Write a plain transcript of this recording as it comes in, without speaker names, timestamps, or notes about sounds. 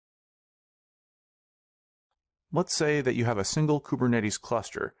Let's say that you have a single Kubernetes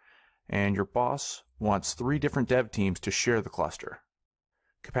cluster, and your boss wants 3 different dev teams to share the cluster.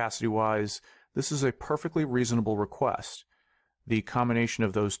 Capacity-wise, this is a perfectly reasonable request. The combination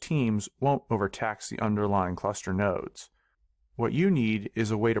of those teams won't overtax the underlying cluster nodes. What you need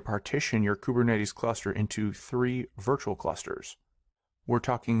is a way to partition your Kubernetes cluster into 3 virtual clusters. We're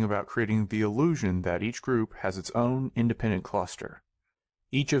talking about creating the illusion that each group has its own independent cluster.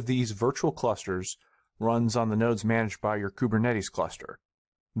 Each of these virtual clusters runs on the nodes managed by your Kubernetes cluster.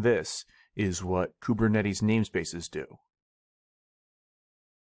 This is what Kubernetes namespaces do.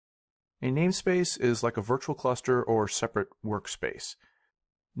 A namespace is like a virtual cluster or separate workspace.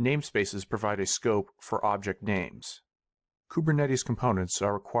 Namespaces provide a scope for object names. Kubernetes components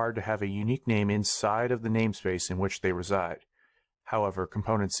are required to have a unique name inside of the namespace in which they reside. However,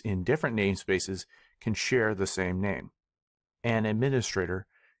 components in different namespaces can share the same name. An administrator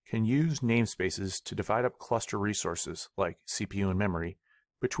can use namespaces to divide up cluster resources, like CPU and memory,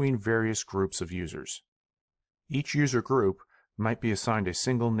 between various groups of users. Each user group might be assigned a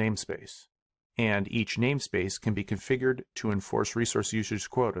single namespace, and each namespace can be configured to enforce resource usage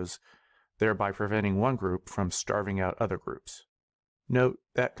quotas, thereby preventing one group from starving out other groups. Note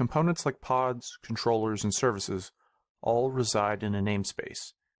that components like pods, controllers, and services all reside in a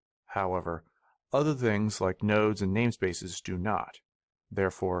namespace. However, other things like nodes and namespaces do not.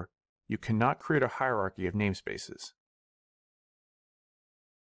 Therefore, you cannot create a hierarchy of namespaces.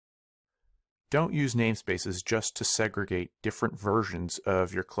 Don't use namespaces just to segregate different versions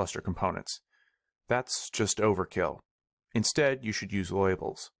of your cluster components. That's just overkill. Instead, you should use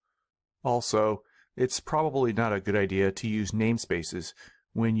labels. Also, it's probably not a good idea to use namespaces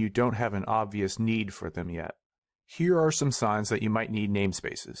when you don't have an obvious need for them yet. Here are some signs that you might need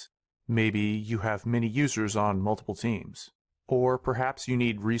namespaces. Maybe you have many users on multiple teams. Or perhaps you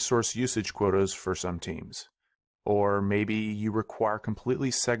need resource usage quotas for some teams. Or maybe you require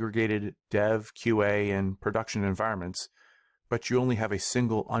completely segregated dev, QA, and production environments, but you only have a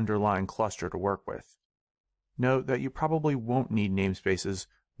single underlying cluster to work with. Note that you probably won't need namespaces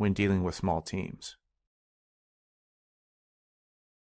when dealing with small teams.